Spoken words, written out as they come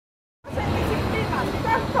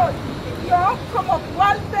yo, como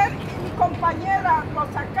Walter y mi compañera, lo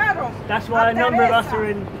sacaron. That's why a number of us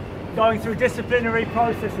Teresa. are going through disciplinary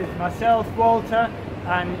processes. Myself, Walter,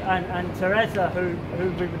 and Teresa, who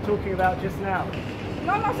we were talking about just now.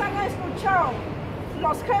 No nos han escuchado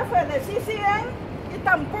los jefes de CCM y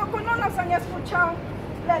tampoco no nos han escuchado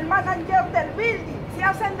el manager del building. Se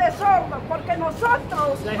hacen de sordos porque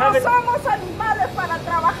nosotros no somos animales para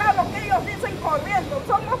trabajar lo que ellos dicen corriendo,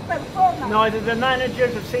 somos personas. Neither the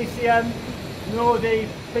managers of CCM nor the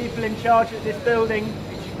people in charge of this building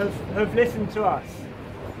have listened to us.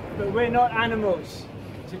 But we're not animals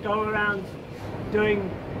to go around doing,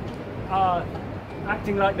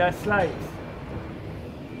 acting like they're slaves.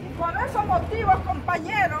 Por esos motivos,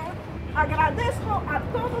 compañeros, agradezco a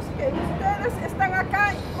todos que ustedes están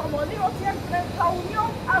acá. Como digo siempre, la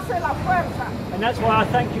unión hace la fuerza. And that's why I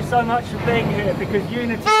thank you so much for being here, because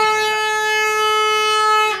unity...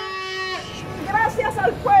 Gracias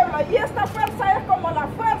al pueblo, y esta fuerza es como la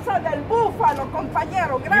fuerza del búfalo,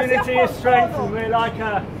 compañero. Gracias Unity por is strength, todo. and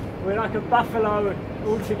we're like a buffalo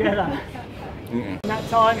all together. In that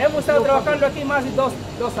time, hemos estado trabajando aquí más de dos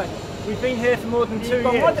años. We've been here for more than 2 Y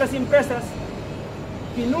con years. otras empresas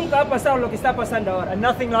que nunca ha pasado lo que está pasando ahora. And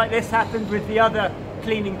nothing like this happened with the other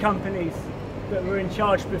cleaning companies that were in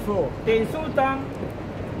charge before. Te insultan,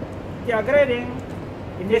 te agreden,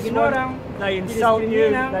 In te this ignoran, one, they te insult you,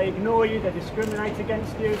 discriminan they ignore you, they discriminate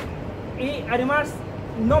against you, y además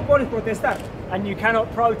no puedes protestar. and you cannot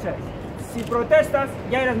protest. Si protestas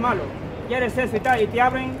ya eres malo, ya eres hospital y te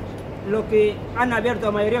abren lo que han abierto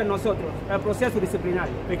la mayoría de nosotros, el proceso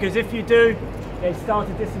disciplinario. Because if you do, they start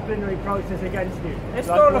a disciplinary process against you. Es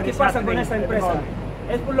like todo what lo que is pasa happening con esta at the empresa. moment.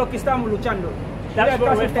 Es por lo que estamos luchando. That's Mira el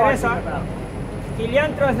what we're caso de Teresa, fighting about. que le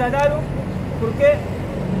han trasladado porque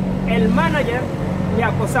el manager le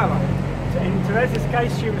acosaba. So in Teresa's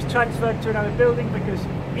case, she was transferred to another building because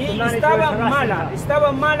Y the manager estaba was harassing mala, her.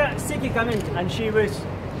 estaba mala psíquicamente. And she was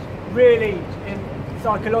really,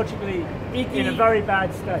 psychologically, in a very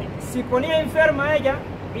bad state. Si ponía enferma a ella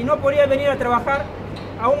y no podía venir a trabajar,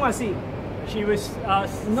 aún así, She was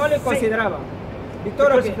no le sick consideraba. Y todo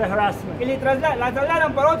lo because que- of the harassment. y la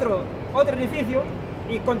trasladan para otro edificio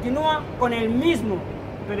y continúa con el mismo,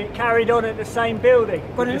 But it carried on at the same building,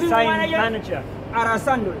 con with el the mismo same manager, manager.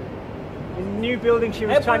 arrasándole. In the new building she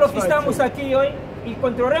was Es por lo que estamos transferred to. aquí hoy y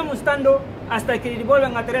continuaremos estando hasta que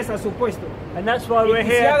devuelvan a Teresa a su puesto. And that's why Y we're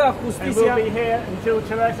que se here, haga and justicia we'll be here until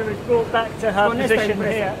Teresa is brought back to her con esta position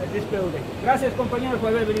empresa. here at this building. Gracias, compañeros, por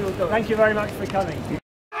haber venido todos. Thank you very much for coming.